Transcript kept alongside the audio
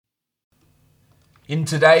In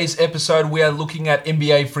today's episode, we are looking at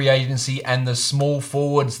NBA free agency and the small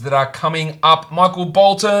forwards that are coming up. Michael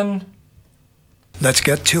Bolton. Let's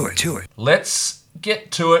get to it. Let's get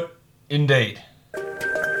to it, indeed.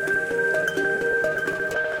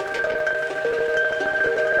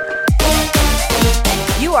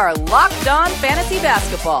 You are Locked On Fantasy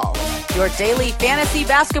Basketball, your daily fantasy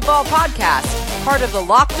basketball podcast, part of the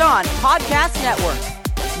Locked On Podcast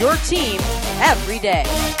Network, your team every day.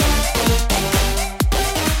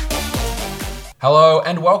 Hello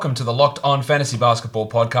and welcome to the Locked On Fantasy Basketball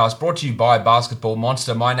podcast brought to you by Basketball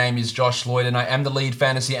Monster. My name is Josh Lloyd and I am the lead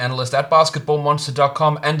fantasy analyst at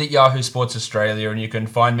basketballmonster.com and at Yahoo Sports Australia. And you can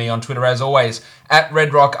find me on Twitter as always at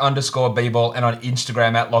redrock_bball and on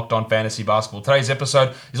Instagram at Locked On Fantasy Basketball. Today's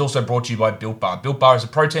episode is also brought to you by Built Bar. Built Bar is a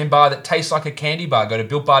protein bar that tastes like a candy bar. Go to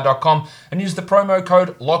builtbar.com and use the promo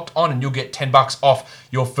code Locked On and you'll get $10 off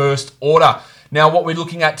your first order. Now, what we're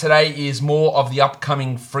looking at today is more of the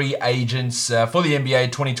upcoming free agents for the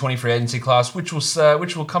NBA 2020 free agency class, which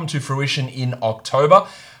will come to fruition in October.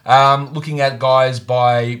 Looking at guys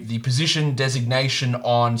by the position designation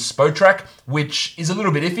on Spotrac, which is a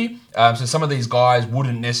little bit iffy. So some of these guys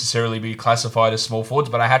wouldn't necessarily be classified as small forwards,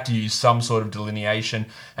 but I had to use some sort of delineation,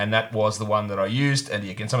 and that was the one that I used. And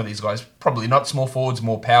again, some of these guys probably not small forwards,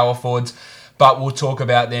 more power forwards. But we'll talk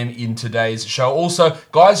about them in today's show. Also,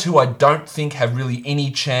 guys who I don't think have really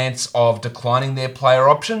any chance of declining their player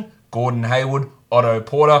option, Gordon Hayward, Otto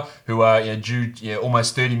Porter, who are due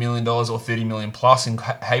almost $30 million or $30 million plus in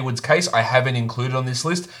Hayward's case. I haven't included on this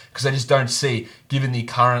list because I just don't see, given the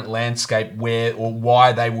current landscape, where or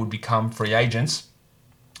why they would become free agents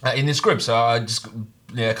in this group. So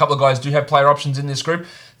a couple of guys do have player options in this group.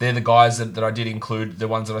 They're the guys that I did include, the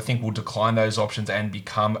ones that I think will decline those options and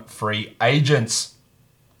become free agents.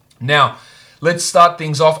 Now, let's start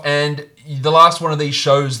things off. And the last one of these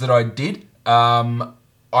shows that I did, I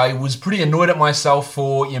was pretty annoyed at myself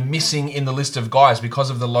for missing in the list of guys because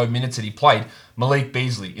of the low minutes that he played. Malik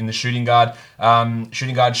Beasley in the shooting guard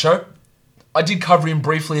show. I did cover him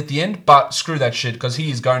briefly at the end, but screw that shit because he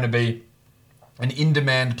is going to be an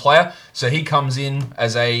in-demand player. So he comes in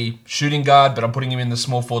as a shooting guard, but I'm putting him in the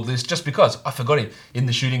small forward list just because I forgot him in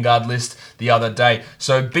the shooting guard list the other day.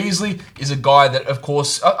 So Beasley is a guy that, of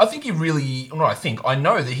course, I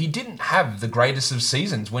know that he didn't have the greatest of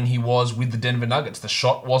seasons when he was with the Denver Nuggets. The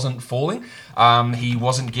shot wasn't falling. He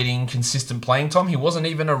wasn't getting consistent playing time. He wasn't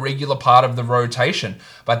even a regular part of the rotation.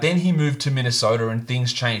 But then he moved to Minnesota and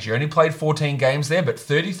things changed. He only played 14 games there, but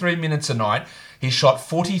 33 minutes a night. He shot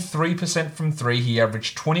 43% from three. He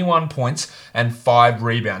averaged 21 points and 5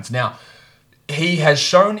 rebounds. Now, he has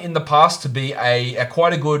shown in the past to be a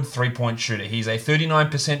quite a good three-point shooter. He's a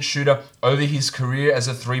 39% shooter over his career as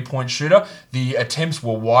a three-point shooter. The attempts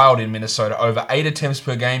were wild in Minnesota. Over 8 attempts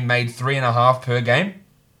per game, made 3.5 per game.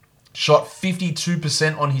 Shot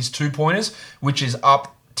 52% on his two-pointers, which is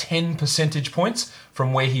up 10 percentage points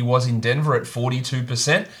from where he was in Denver at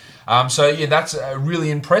 42%. That's really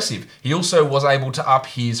impressive. He also was able to up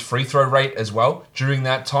his free throw rate as well during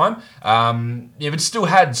that time. But still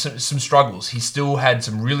had some struggles. He still had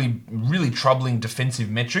some really, really troubling defensive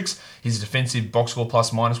metrics. His defensive box score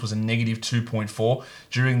plus minus was a negative 2.4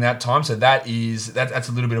 during that time. So that's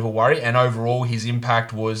a little bit of a worry. And overall, his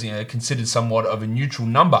impact was considered somewhat of a neutral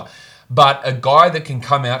number. But a guy that can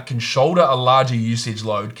come out, can shoulder a larger usage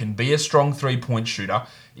load, can be a strong three-point shooter,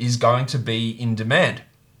 is going to be in demand.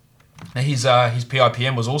 His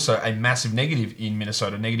PIPM was also a massive negative in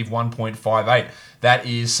Minnesota, negative 1.58. That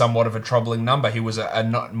is somewhat of a troubling number. He was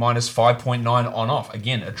a minus 5.9 on off.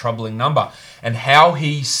 Again, a troubling number. And how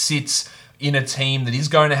he sits in a team that is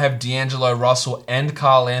going to have D'Angelo Russell and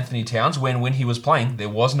Karl Anthony Towns, when he was playing, there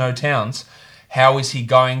was no Towns. How is he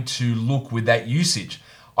going to look with that usage?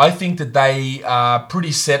 I think that they are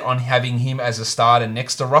pretty set on having him as a starter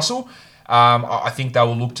next to Russell. I think they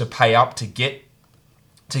will look to pay up to get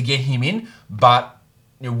him in, but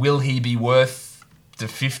will he be worth the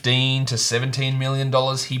 $15 to $17 million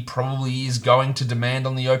he probably is going to demand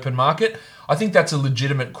on the open market? I think that's a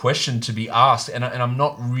legitimate question to be asked, and I'm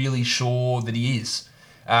not really sure that he is.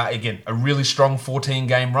 Again, a really strong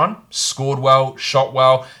 14-game run, scored well, shot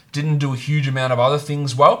well, didn't do a huge amount of other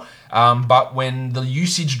things well, but when the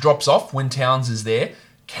usage drops off, when Towns is there,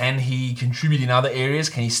 Can he contribute in other areas?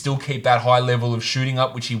 Can he still keep that high level of shooting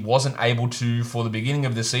up, which he wasn't able to for the beginning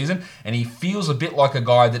of the season? And he feels a bit like a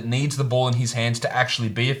guy that needs the ball in his hands to actually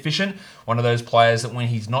be efficient. One of those players that when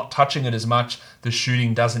he's not touching it as much, the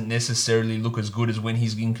shooting doesn't necessarily look as good as when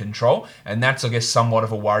he's in control. And that's, I guess, somewhat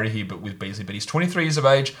of a worry here with Beasley. But he's 23 years of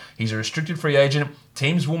age. He's a restricted free agent.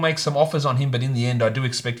 Teams will make some offers on him, but in the end, I do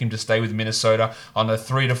expect him to stay with Minnesota on a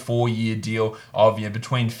 3 to 4 year deal of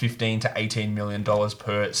between $15 to $18 million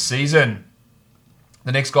per season.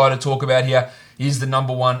 The next guy to talk about here is the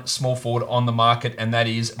number one small forward on the market, and that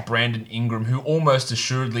is Brandon Ingram, who almost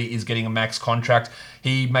assuredly is getting a max contract.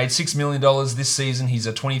 He made $6 million this season. He's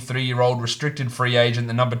a 23-year-old restricted free agent,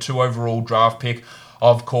 the number 2 overall draft pick,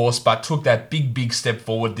 of course, but took that big step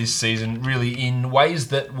forward this season, really in ways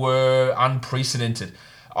that were unprecedented.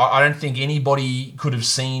 I don't think anybody could have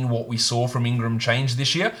seen what we saw from Ingram change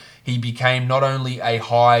this year. He became not only a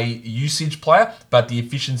high usage player, but the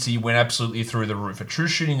efficiency went absolutely through the roof. A true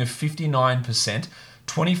shooting of 59%,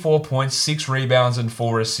 24 points, 6 rebounds, and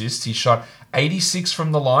 4 assists. He shot 86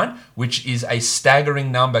 from the line, which is a staggering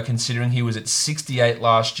number considering he was at 68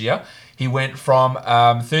 last year. He went from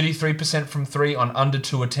 33% from 3 on under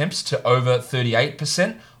 2 attempts to over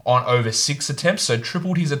 38% on over 6 attempts, so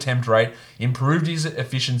tripled his attempt rate, improved his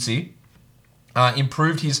efficiency,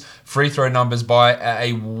 improved his free throw numbers by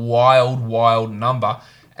a wild number,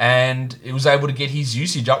 and it was able to get his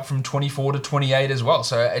usage up from 24 to 28 as well.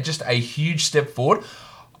 So just a huge step forward.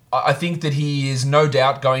 I think that he is no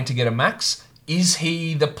doubt going to get a max. Is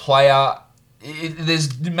he the player?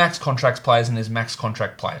 There's max contracts players and there's max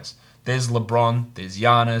contract players. There's LeBron, there's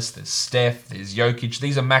Giannis, there's Steph, there's Jokic.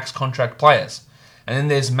 These are max contract players. And then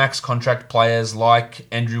there's max contract players like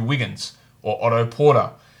Andrew Wiggins or Otto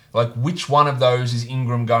Porter. Like, which one of those is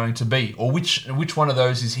Ingram going to be? Or which one of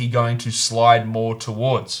those is he going to slide more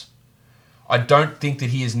towards? I don't think that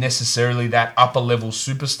he is necessarily that upper-level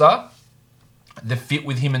superstar. The fit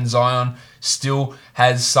with him and Zion still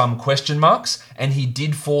has some question marks, and he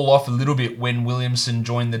did fall off a little bit when Williamson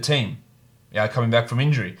joined the team, coming back from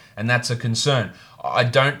injury, and that's a concern. I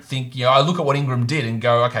don't think, I look at what Ingram did and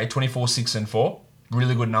go, okay, 24, 6, and 4,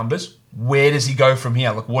 really good numbers. Where does he go from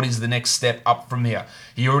here? Like, what is the next step up from here?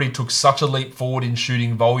 He already took such a leap forward in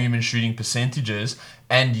shooting volume and shooting percentages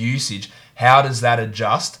and usage. How does that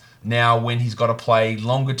adjust now when he's got to play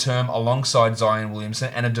longer term alongside Zion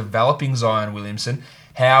Williamson and a developing Zion Williamson?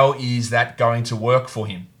 How is that going to work for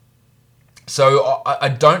him? So I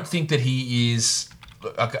don't think that he is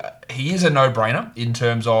a no-brainer in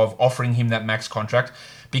terms of offering him that max contract,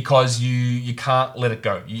 because you can't let it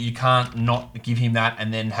go. You can't not give him that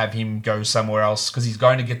and then have him go somewhere else, because he's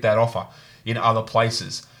going to get that offer in other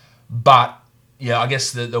places. But I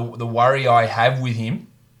guess the worry I have with him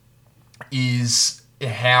is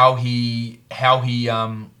how he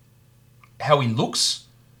looks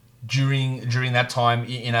during that time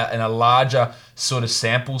in a larger sort of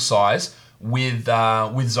sample size with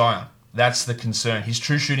Zion. That's the concern. His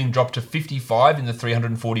true shooting dropped to 55 in the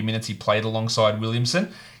 340 minutes he played alongside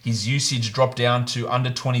Williamson. His usage dropped down to under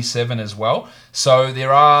 27 as well. So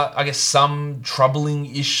there are, I guess, some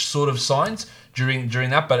troubling-ish sort of signs during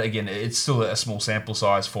that. But again, it's still a small sample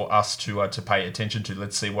size for us to pay attention to.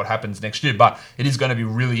 Let's see what happens next year. But it is going to be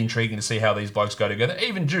really intriguing to see how these blokes go together,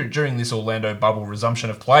 even during this Orlando bubble resumption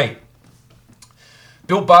of play.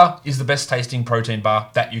 Built Bar is the best tasting protein bar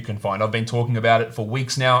that you can find. I've been talking about it for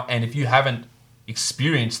weeks now, and if you haven't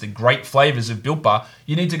experienced the great flavors of Built Bar,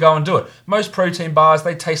 you need to go and do it. Most protein bars,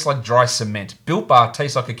 they taste like dry cement. Built Bar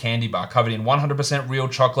tastes like a candy bar covered in 100% real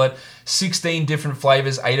chocolate, 16 different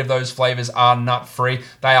flavors. 8 of those flavors are nut-free.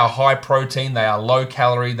 They are high protein, they are low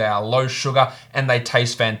calorie, they are low sugar, and they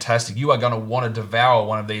taste fantastic. You are going to want to devour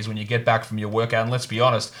one of these when you get back from your workout. And let's be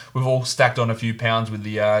honest, we've all stacked on a few pounds with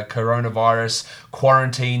the coronavirus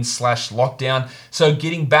quarantine/lockdown. So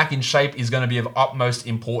getting back in shape is going to be of utmost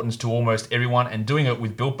importance to almost everyone, and doing it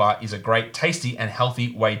with Built Bar is a great, tasty, and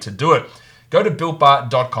healthy way to do it. Go to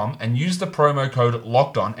BuiltBar.com and use the promo code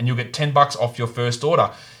LOCKEDON, and you'll get $10 off your first order.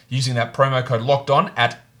 Using that promo code LOCKEDON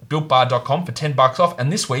at BuiltBar.com for $10 off.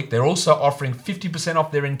 And this week, they're also offering 50%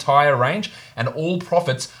 off their entire range, and all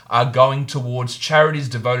profits are going towards charities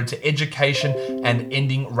devoted to education and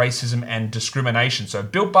ending racism and discrimination. So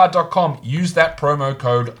BuiltBar.com, use that promo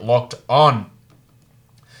code LOCKEDON.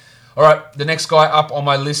 All right, the next guy up on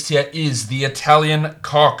my list here is the Italian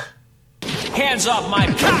cock. Hands off my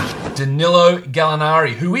cock! Danilo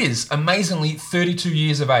Gallinari, who is amazingly 32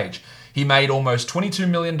 years of age. He made almost $22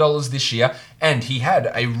 million this year, and he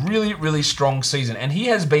had a really, really strong season. And he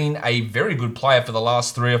has been a very good player for the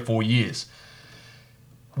last 3 or 4 years.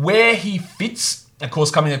 Where he fits of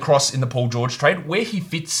course, coming across in the Paul George trade, where he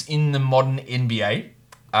fits in the modern NBA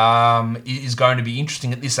is going to be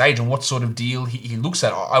interesting at this age and what sort of deal he looks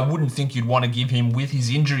at. I wouldn't think you'd want to give him, with his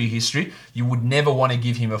injury history, you would never want to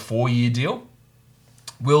give him a 4-year deal.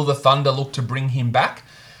 Will the Thunder look to bring him back?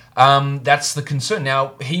 That's the concern.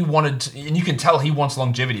 Now, he wanted, and you can tell he wants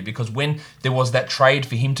longevity, because when there was that trade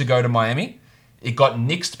for him to go to Miami, it got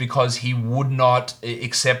nixed because he would not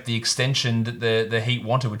accept the extension that the Heat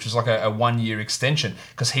wanted, which was like a 1-year extension,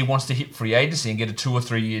 because he wants to hit free agency and get a 2 or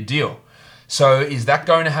 3 year deal. So is that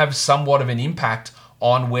going to have somewhat of an impact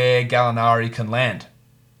on where Gallinari can land?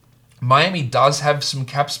 Miami does have some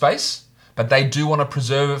cap space, but they do want to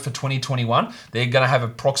preserve it for 2021. They're going to have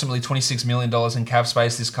approximately $26 million in cap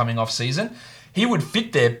space this coming off season. He would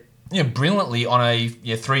fit there, brilliantly on a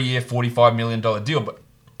 3-year, $45 million deal, but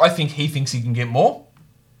I think he thinks he can get more.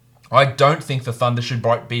 I don't think the Thunder should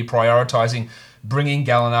be prioritizing bringing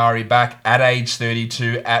Gallinari back at age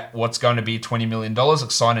 32 at what's going to be $20 million. Like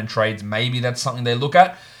sign and trades, maybe that's something they look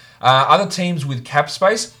at. Other teams with cap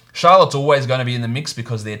space, Charlotte's always going to be in the mix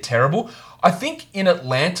because they're terrible. I think in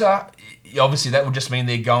Atlanta, obviously that would just mean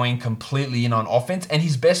they're going completely in on offense, and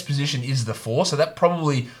his best position is the 4, so that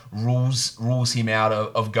probably rules him out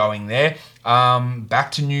of going there.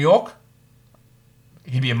 Back to New York,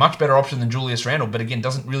 he'd be a much better option than Julius Randle, but again,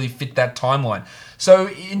 doesn't really fit that timeline. So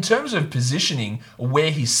in terms of positioning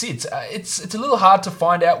where he sits, it's a little hard to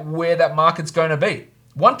find out where that market's going to be.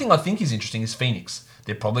 One thing I think is interesting is Phoenix.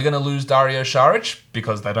 They're probably going to lose Dario Saric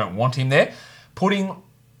because they don't want him there. Putting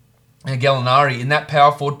Gallinari in that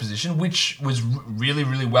power forward position, which was really,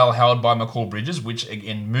 really well held by McCall Bridges, which,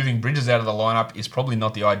 again, moving Bridges out of the lineup is probably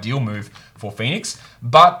not the ideal move for Phoenix.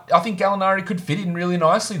 But I think Gallinari could fit in really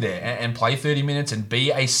nicely there and play 30 minutes and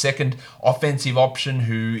be a second offensive option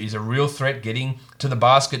who is a real threat getting to the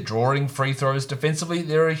basket, drawing free throws defensively.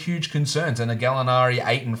 There are huge concerns, and a Gallinari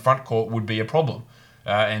 8 in front court would be a problem.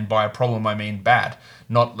 And by a problem, I mean bad,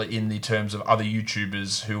 not in the terms of other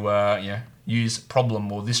YouTubers who use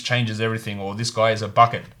problem or this changes everything or this guy is a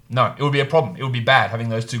bucket. No, it would be a problem. It would be bad having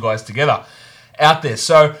those two guys together out there.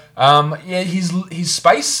 So, his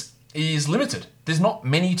space is limited. There's not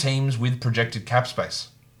many teams with projected cap space.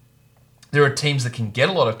 There are teams that can get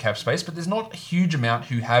a lot of cap space, but there's not a huge amount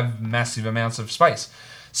who have massive amounts of space.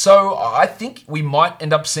 So I think we might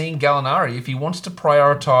end up seeing Gallinari, if he wants to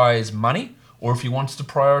prioritize money, or if he wants to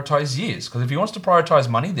prioritize years. Because if he wants to prioritize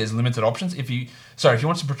money, there's limited options. If he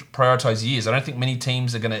wants to prioritize years, I don't think many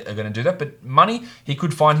teams are gonna do that. But money, he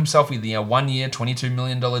could find himself with 1 year, $22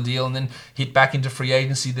 million deal, and then hit back into free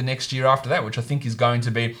agency the next year after that, which I think is going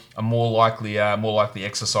to be a more likely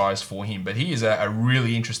exercise for him. But he is a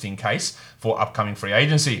really interesting case for upcoming free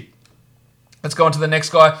agency. Let's go on to the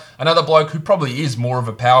next guy, another bloke who probably is more of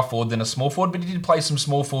a power forward than a small forward, but he did play some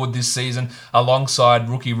small forward this season alongside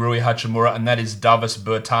rookie Rui Hachimura, and that is Davis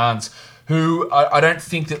Bertans, who I don't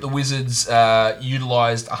think that the Wizards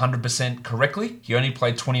utilized 100% correctly. He only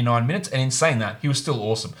played 29 minutes, and in saying that, he was still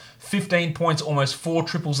awesome. 15 points, almost 4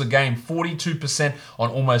 triples a game, 42%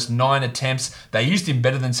 on almost 9 attempts. They used him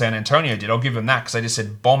better than San Antonio did, I'll give him that, because they just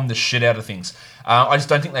said bomb the shit out of things. I just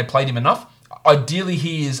don't think they played him enough. Ideally,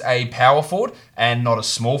 he is a power forward and not a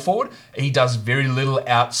small forward. He does very little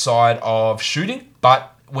outside of shooting,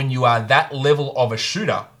 but when you are that level of a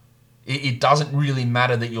shooter, it doesn't really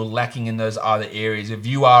matter that you're lacking in those other areas. If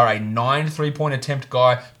you are a 9 3-point attempt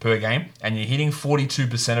guy per game and you're hitting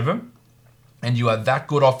 42% of them, and you are that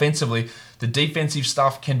good offensively, the defensive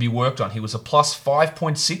stuff can be worked on. He was a plus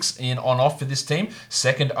 5.6 in on-off for this team,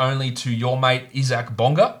 second only to your mate Isaac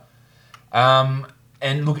Bonga.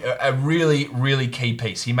 And look, a really, really key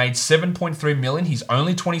piece. He made $7.3 million. He's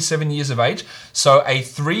only 27 years of age. So a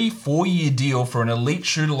 3-4 year deal for an elite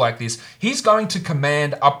shooter like this, he's going to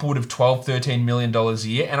command upward of $12, $13 million a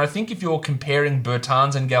year. And I think if you're comparing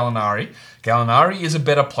Bertans and Gallinari is a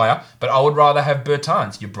better player, but I would rather have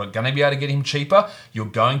Bertans. You're going to be able to get him cheaper.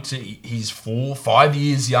 He's 4-5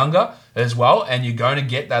 years younger as well, and you're going to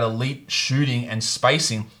get that elite shooting and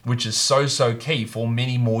spacing, which is so key for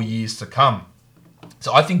many more years to come.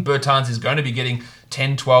 So I think Bertans is going to be getting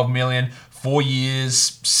 10, 12 million, 4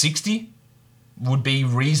 years, 60 would be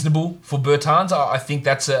reasonable for Bertans. I think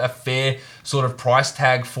that's a fair sort of price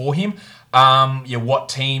tag for him. What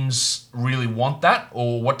teams really want that,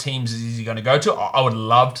 or what teams is he going to go to? I would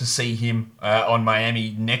love to see him on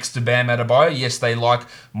Miami next to Bam Adebayo. Yes, they like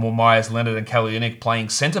more Myers Leonard and Kelly Olynyk playing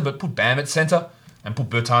center, but put Bam at center and put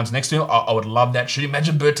Bertans next to him. I would love that shit.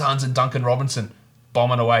 Imagine Bertans and Duncan Robinson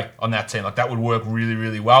bombing away on that team. Like, that would work really,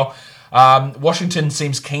 really well. Washington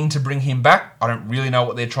seems keen to bring him back. I don't really know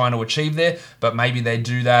what they're trying to achieve there, but maybe they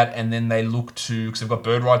do that and then they look to, because they've got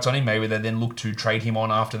bird rights on him, maybe they then look to trade him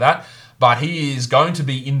on after that. But he is going to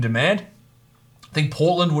be in demand. I think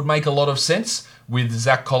Portland would make a lot of sense with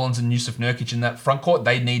Zach Collins and Yusuf Nurkic in that front court.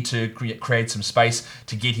 They need to create some space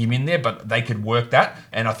to get him in there, but they could work that.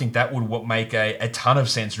 And I think that would make a ton of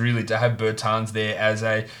sense, really, to have Bertans there as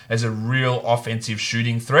a real offensive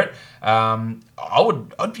shooting threat.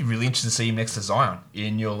 I'd be really interested to see him next to Zion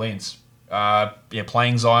in New Orleans.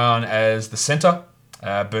 Playing Zion as the center.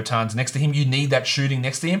 Bertans next to him. You need that shooting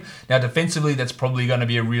next to him. Now, defensively, that's probably going to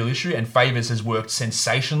be a real issue, and Favors has worked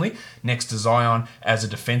sensationally next to Zion as a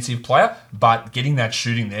defensive player, but getting that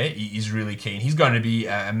shooting there is really key. And he's going to be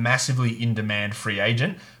a massively in-demand free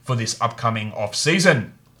agent for this upcoming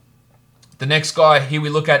off-season. The next guy here we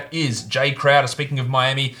look at is Jay Crowder. Speaking of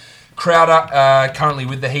Miami, Crowder currently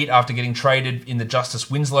with the Heat after getting traded in the Justice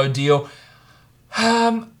Winslow deal.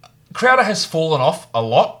 Crowder has fallen off a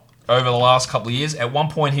lot over the last couple of years. At one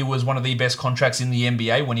point, he was one of the best contracts in the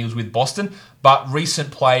NBA when he was with Boston, but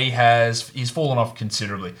recent play he's fallen off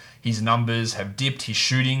considerably. His numbers have dipped, his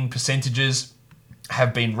shooting percentages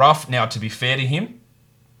have been rough. Now, to be fair to him,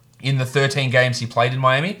 in the 13 games he played in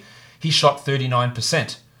Miami, he shot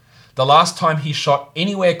 39%. The last time he shot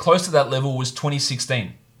anywhere close to that level was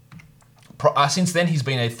 2016. Since then, he's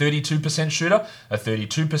been a 32% shooter, a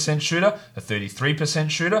 32% shooter, a 33%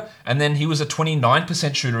 shooter, and then he was a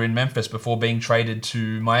 29% shooter in Memphis before being traded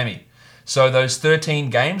to Miami. So those 13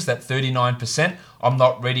 games, that 39%, I'm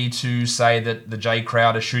not ready to say that the Jay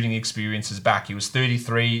Crowder shooting experience is back. He was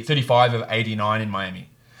 35 of 89 in Miami.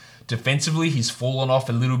 Defensively, he's fallen off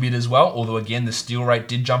a little bit as well, although again, the steal rate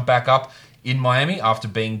did jump back up in Miami after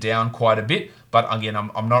being down quite a bit. But again,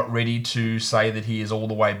 I'm not ready to say that he is all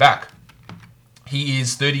the way back. He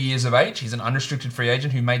is 30 years of age. He's an unrestricted free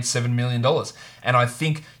agent who made $7 million. And I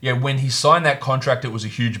think, when he signed that contract, it was a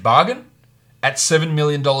huge bargain. At $7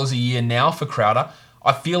 million a year now for Crowder,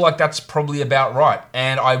 I feel like that's probably about right.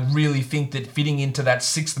 And I really think that fitting into that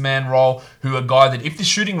sixth man role, a guy that if the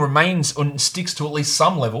shooting remains and sticks to at least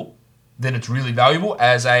some level, then it's really valuable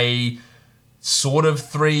as a sort of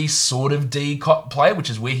 3, sort of D player, which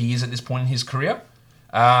is where he is at this point in his career.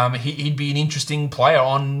 He'd be an interesting player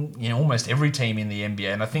on almost every team in the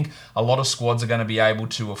NBA, and I think a lot of squads are going to be able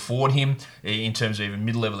to afford him in terms of even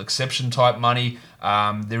mid-level exception type money.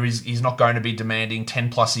 He's not going to be demanding 10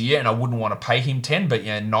 plus a year, and I wouldn't want to pay him 10, but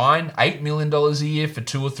 $9-8 million a year for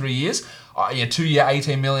 2 or 3 years. 2-year,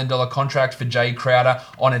 $18 million contract for Jay Crowder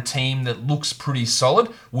on a team that looks pretty solid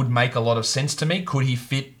would make a lot of sense to me. Could he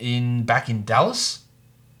fit back in Dallas?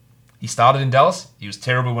 He started in Dallas. He was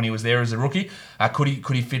terrible when he was there as a rookie. Could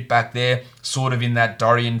he fit back there, sort of in that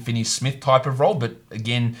Dorian Finney-Smith type of role? But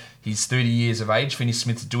again, he's 30 years of age.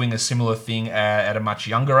 Finney-Smith's doing a similar thing at a much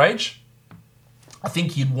younger age. I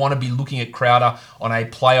think you'd want to be looking at Crowder on a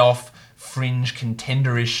playoff, fringe,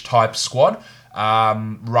 contenderish type squad,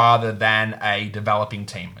 rather than a developing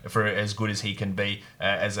team for as good as he can be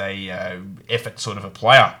as a effort sort of a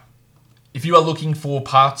player. If you are looking for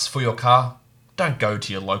parts for your car, don't go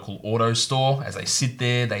to your local auto store. As they sit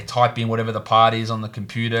there, they type in whatever the part is on the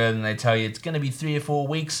computer and they tell you it's going to be 3 or 4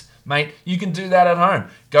 weeks. Mate, you can do that at home.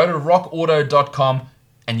 Go to rockauto.com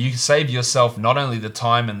and you can save yourself not only the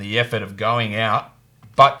time and the effort of going out,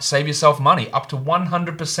 but save yourself money, up to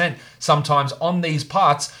 100%. Sometimes on these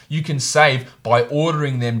parts, you can save by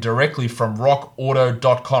ordering them directly from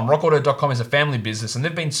rockauto.com. Rockauto.com is a family business, and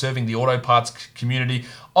they've been serving the auto parts community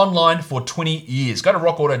online for 20 years. Go to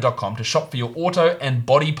rockauto.com to shop for your auto and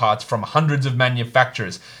body parts from hundreds of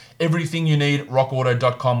manufacturers. Everything you need,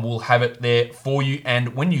 rockauto.com will have it there for you.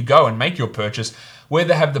 And when you go and make your purchase, where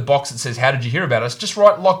they have the box that says, "How did you hear about us?" just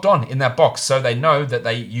write "Locked On" in that box so they know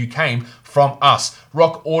that you came from us.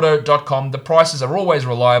 rockauto.com. The prices are always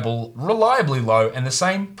reliably low, and the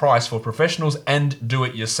same price for professionals and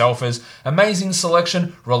do-it-yourselfers. Amazing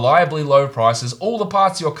selection, reliably low prices, all the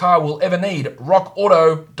parts your car will ever need.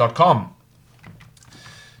 rockauto.com.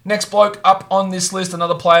 Next bloke up on this list,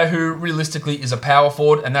 another player who realistically is a power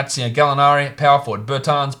forward, and that's Gallinari, power forward,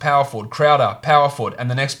 Bertans, power forward, Crowder, power forward, and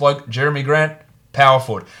the next bloke, Jeremy Grant, power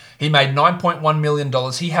forward. He made $9.1 million.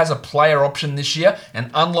 He has a player option this year,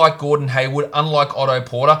 and unlike Gordon Hayward, unlike Otto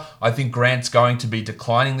Porter, I think Grant's going to be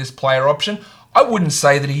declining this player option. I wouldn't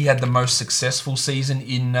say that he had the most successful season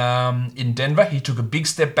in Denver. He took a big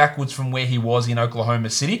step backwards from where he was in Oklahoma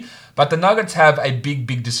City. But the Nuggets have a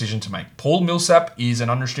big decision to make. Paul Millsap is an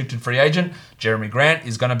unrestricted free agent. Jeremy Grant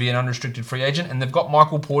is going to be an unrestricted free agent. And they've got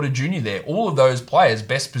Michael Porter Jr. there. All of those players'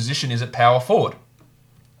 best position is at power forward.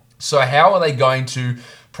 So how are they going to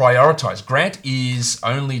prioritize. Grant is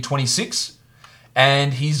only 26,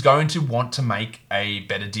 and he's going to want to make a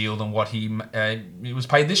better deal than what he was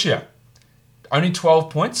paid this year. Only 12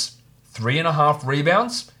 points, 3.5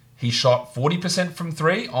 rebounds. He shot 40% from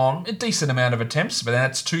three on a decent amount of attempts, but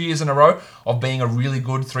that's 2 years in a row of being a really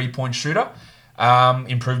good three-point shooter.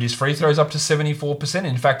 Improved his free throws up to 74%.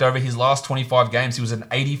 In fact, over his last 25 games, he was an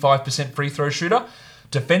 85% free throw shooter.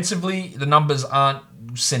 Defensively, the numbers aren't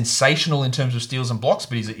sensational in terms of steals and blocks,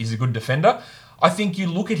 but he's a good defender. I think you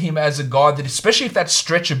look at him as a guy that, especially if that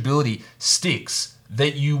stretchability sticks,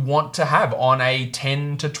 that you want to have on a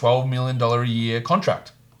 $10 to $12 million a year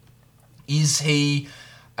contract. Is he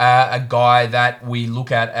a guy that we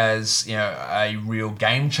look at as, a real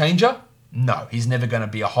game changer? No, he's never going to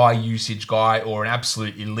be a high usage guy or an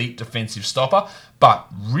absolute elite defensive stopper, but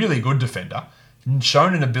really good defender.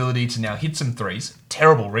 Shown an ability to now hit some threes.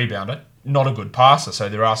 Terrible rebounder, not a good passer, so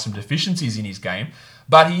there are some deficiencies in his game.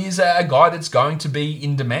 But he is a guy that's going to be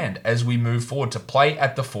in demand as we move forward to play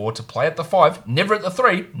at the 4, to play at the 5, never at the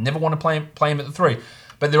 3. Never want to play him at the 3.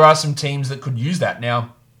 But there are some teams that could use that.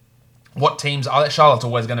 Now, what teams are? Charlotte's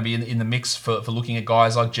always going to be in the mix for looking at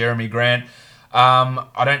guys like Jeremy Grant.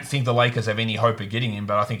 I don't think the Lakers have any hope of getting him,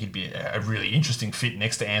 but I think he'd be a really interesting fit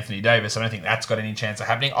next to Anthony Davis. I don't think that's got any chance of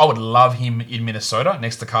happening. I would love him in Minnesota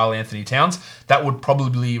next to Karl Anthony Towns. That would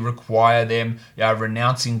probably require them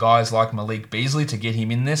renouncing guys like Malik Beasley to get him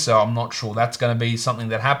in there, so I'm not sure that's going to be something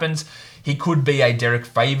that happens. He could be a Derek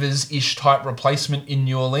Favors-ish type replacement in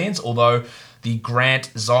New Orleans, although the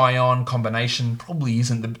Grant-Zion combination probably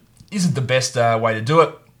isn't the best way to do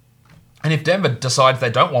it. And if Denver decides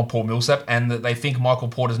they don't want Paul Millsap and that they think Michael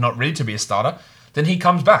Porter's not ready to be a starter, then he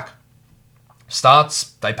comes back.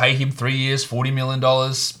 Starts, they pay him 3 years, $40 million,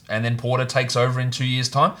 and then Porter takes over in 2 years'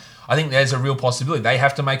 time. I think there's a real possibility. They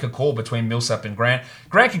have to make a call between Millsap and Grant.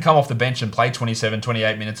 Grant can come off the bench and play 27,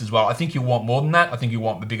 28 minutes as well. I think you want more than that. I think you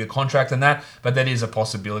want a bigger contract than that, but that is a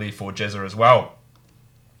possibility for Jezza as well.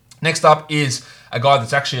 Next up is a guy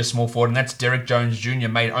that's actually a small forward, and that's Derek Jones Jr.,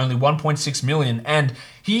 made only $1.6 million, and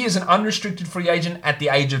he is an unrestricted free agent at the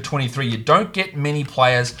age of 23. You don't get many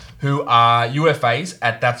players who are UFAs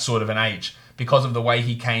at that sort of an age because of the way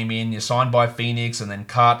he came in. You're signed by Phoenix and then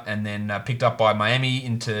cut and then picked up by Miami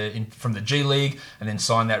from the G League and then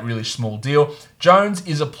signed that really small deal. Jones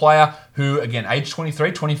is a player who, again, age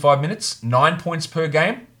 23, 25 minutes, 9 points per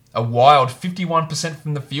game. A wild 51%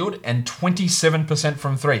 from the field and 27%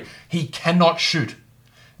 from three. He cannot shoot.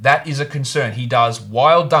 That is a concern. He does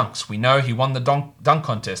wild dunks. We know he won the dunk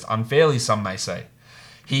contest, unfairly some may say.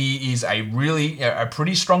 He is a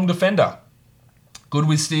pretty strong defender. Good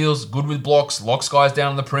with steals, good with blocks, locks guys down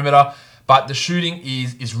on the perimeter, but the shooting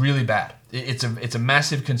is really bad. It's a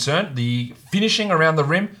massive concern. The finishing around the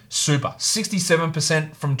rim, super.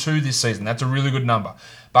 67% from two this season. That's a really good number.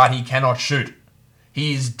 But he cannot shoot.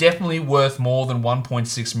 He is definitely worth more than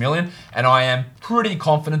 $1.6 million, and I am pretty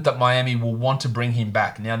confident that Miami will want to bring him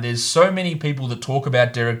back. Now, there's so many people that talk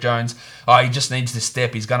about Derek Jones. He just needs to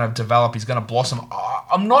step. He's going to develop. He's going to blossom.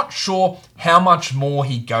 I'm not sure how much more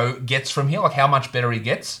he gets from here, like how much better he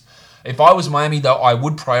gets. If I was Miami, though, I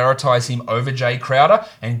would prioritize him over Jay Crowder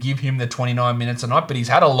and give him the 29 minutes a night, but he's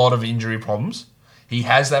had a lot of injury problems. He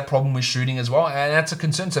has that problem with shooting as well, and that's a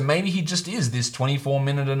concern. So maybe he just is this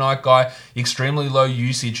 24-minute-a-night guy, extremely low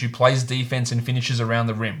usage, who plays defense and finishes around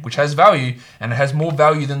the rim, which has value, and it has more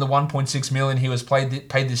value than the $1.6 million he was paid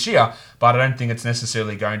this year, but I don't think it's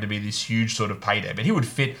necessarily going to be this huge sort of payday. But he would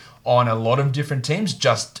fit on a lot of different teams,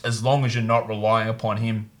 just as long as you're not relying upon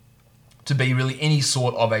him to be really any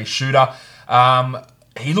sort of a shooter.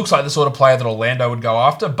 He looks like the sort of player that Orlando would go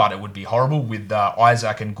after, but it would be horrible with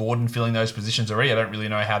Isaac and Gordon filling those positions already. I don't really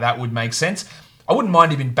know how that would make sense. I wouldn't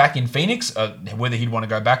mind him back in Phoenix. Whether he'd want to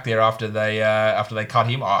go back there after they cut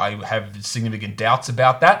him, I have significant doubts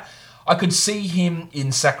about that. I could see him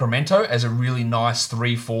in Sacramento as a really nice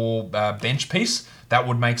 3-4 bench piece. That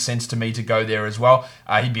would make sense to me to go there as well.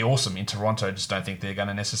 He'd be awesome in Toronto. Just don't think they're going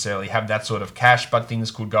to necessarily have that sort of cash, but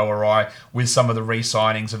things could go awry with some of the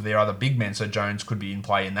re-signings of their other big men, so Jones could be in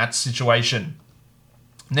play in that situation.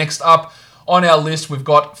 Next up on our list, we've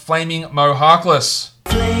got Flaming Mo Harkless.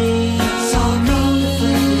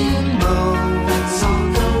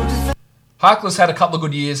 Harkless had a couple of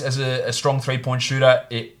good years as a strong three-point shooter.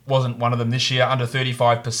 It wasn't one of them this year, under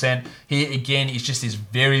 35%. He, again, is just this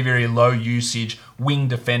very, very low usage wing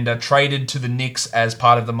defender, traded to the Knicks as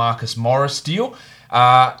part of the Marcus Morris deal.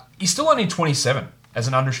 He's still only 27 as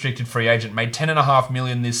an unrestricted free agent, made $10.5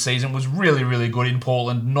 million this season, was really, really good in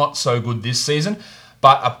Portland, not so good this season,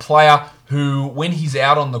 but a player who, when he's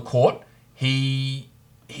out on the court, he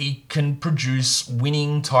he can produce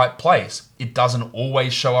winning type plays. It doesn't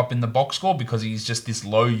always show up in the box score because he's just this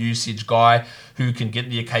low usage guy who can get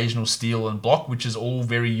the occasional steal and block, which is all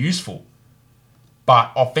very useful.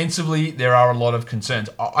 But offensively, there are a lot of concerns.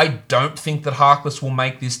 I don't think that Harkless will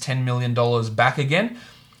make this $10 million back again.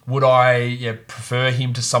 Would I prefer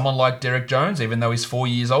him to someone like Derek Jones, even though he's 4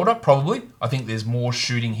 years older? Probably. I think there's more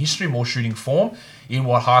shooting history, more shooting form in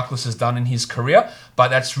what Harkless has done in his career. But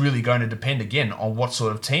that's really going to depend, again, on what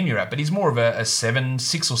sort of team you're at. But he's more of a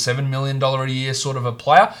 $6 or $7 million a year sort of a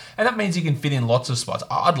player. And that means he can fit in lots of spots.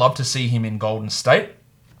 I'd love to see him in Golden State.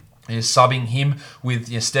 Subbing him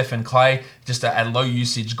with Stephen Clay, just a low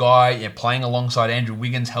usage guy, playing alongside Andrew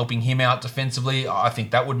Wiggins, helping him out defensively. I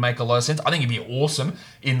think that would make a lot of sense. I think it'd be awesome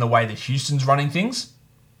in the way that Houston's running things.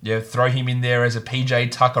 Throw him in there as a PJ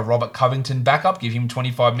Tucker, Robert Covington backup. Give him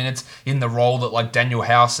 25 minutes in the role that like Daniel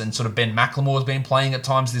House and sort of Ben McLemore has been playing at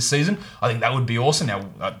times this season. I think that would be awesome. Now,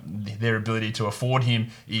 their ability to afford him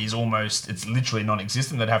is it's literally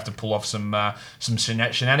non-existent. They'd have to pull off some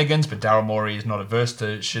shenanigans, but Daryl Morey is not averse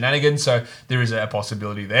to shenanigans, so there is a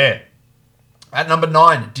possibility there. At number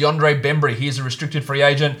 9, DeAndre Bembry. He is a restricted free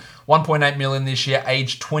agent, $1.8 million this year,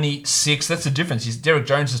 age 26. That's the difference. Derek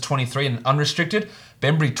Jones is 23 and unrestricted.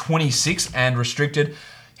 Bembry 26 and restricted.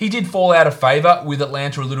 He did fall out of favour with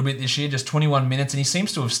Atlanta a little bit this year, just 21 minutes, and he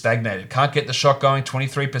seems to have stagnated. Can't get the shot going,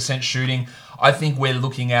 23% shooting. I think we're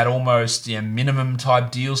looking at almost minimum type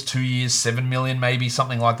deals, 2 years, $7 million maybe,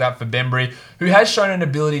 something like that for Bembry, who has shown an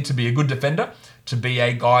ability to be a good defender, to be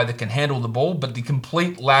a guy that can handle the ball, but the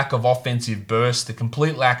complete lack of offensive burst, the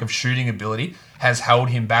complete lack of shooting ability has held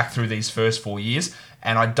him back through these first 4 years.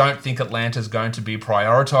 And I don't think Atlanta's going to be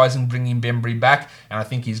prioritising bringing Bembry back. And I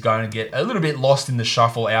think he's going to get a little bit lost in the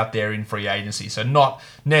shuffle out there in free agency. So not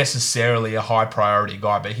necessarily a high priority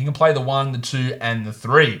guy, but he can play the 1, the 2, and the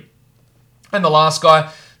 3. And the last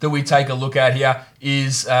guy that we take a look at here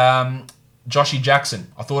is Joshy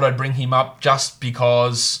Jackson. I thought I'd bring him up just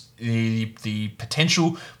because the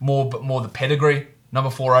potential, more the pedigree. Number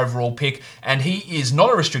 4 overall pick. And he is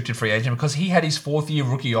not a restricted free agent because he had his 4th year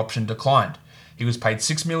rookie option declined. He was paid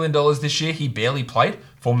 $6 million this year. He barely played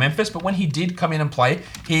for Memphis, but when he did come in and play,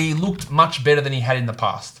 he looked much better than he had in the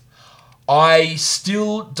past. I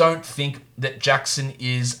still don't think that Jackson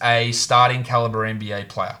is a starting caliber NBA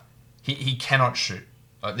player. He cannot shoot.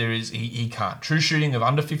 He can't. True shooting of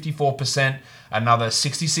under 54%, another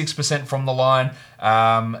 66% from the line,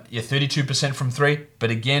 32% from 3. But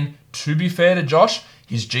again, to be fair to Josh,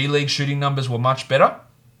 his G League shooting numbers were much better.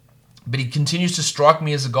 But he continues to strike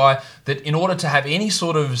me as a guy that in order to have any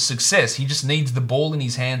sort of success, he just needs the ball in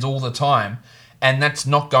his hands all the time. And that's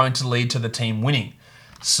not going to lead to the team winning.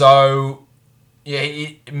 So,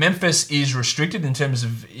 Memphis is restricted in terms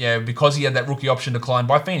of, because he had that rookie option declined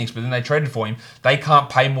by Phoenix, but then they traded for him. They can't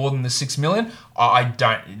pay more than the $6 million.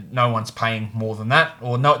 No one's paying more than that.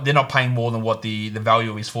 Or no, they're not paying more than what the value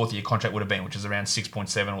of his 4th year contract would have been, which is around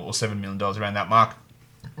 $6.7 or $7 million, around that mark.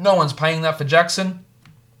 No one's paying that for Jackson.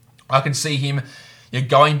 I can see him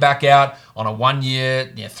going back out on a 1 year,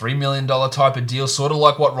 $3 million type of deal, sort of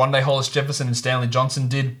like what Rondae Hollis-Jefferson and Stanley Johnson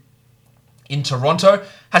did in Toronto.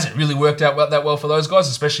 Hasn't really worked out that well for those guys,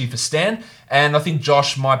 especially for Stan. And I think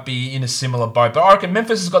Josh might be in a similar boat. But I reckon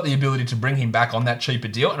Memphis has got the ability to bring him back on that cheaper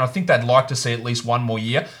deal. And I think they'd like to see at least one more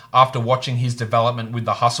year after watching his development with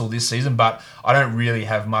the hustle this season. But I don't really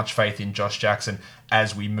have much faith in Josh Jackson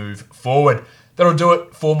as we move forward. That'll do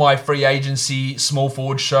it for my free agency small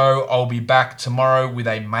forward show. I'll be back tomorrow with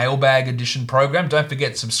a mailbag edition program. Don't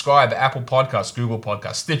forget, subscribe to Apple Podcasts, Google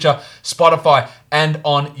Podcasts, Stitcher, Spotify, and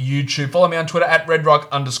on YouTube. Follow me on Twitter at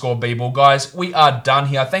redrock_bball. Guys, we are done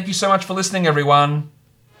here. Thank you so much for listening, everyone.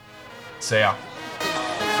 See ya.